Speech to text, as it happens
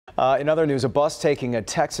In other news, a bus taking a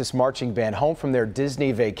Texas marching band home from their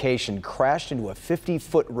Disney vacation crashed into a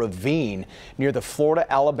 50-foot ravine near the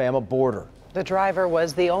Florida-Alabama border. The driver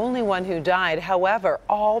was the only one who died. However,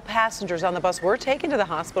 all passengers on the bus were taken to the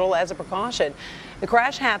hospital as a precaution. The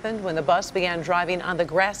crash happened when the bus began driving on the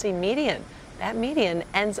grassy median. That median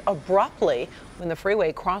ends abruptly when the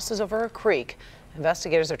freeway crosses over a creek.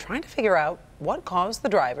 Investigators are trying to figure out what caused the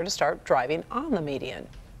driver to start driving on the median.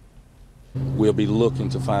 We'll be looking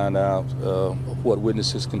to find out what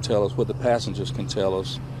witnesses can tell us, what the passengers can tell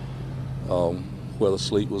us, whether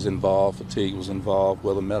sleep was involved, fatigue was involved,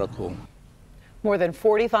 whether medical. More than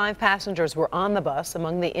 45 passengers were on the bus.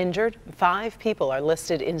 Among the injured, 5 people are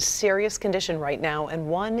listed in serious condition right now, and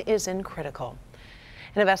 1 is in critical.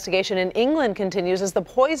 An investigation in England continues as the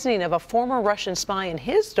poisoning of a former Russian spy and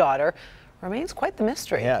his daughter remains quite the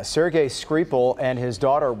mystery. Yeah, Sergei Skripal and his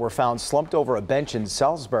daughter were found slumped over a bench in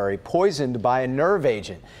Salisbury, poisoned by a nerve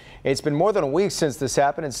agent. It's been more than a week since this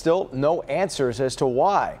happened and still no answers as to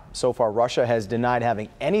why. So far, Russia has denied having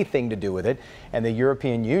anything to do with it, and the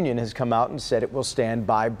European Union has come out and said it will stand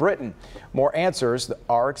by Britain. More answers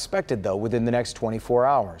are expected, though, within the next 24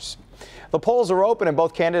 hours. The polls are open and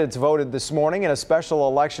both candidates voted this morning in a special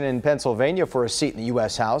election in Pennsylvania for a seat in the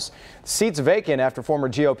U.S. House. The seat's vacant after former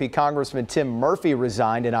GOP Congressman Tim Murphy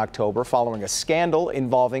resigned in October following a scandal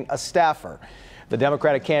involving a staffer. The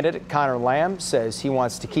Democratic candidate, Conor Lamb, says he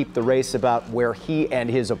wants to keep the race about where he and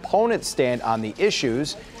his opponent stand on the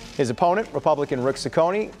issues. His opponent, Republican Rick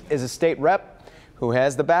Ciccone, is a state rep who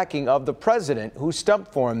has the backing of the president who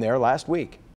stumped for him there last week.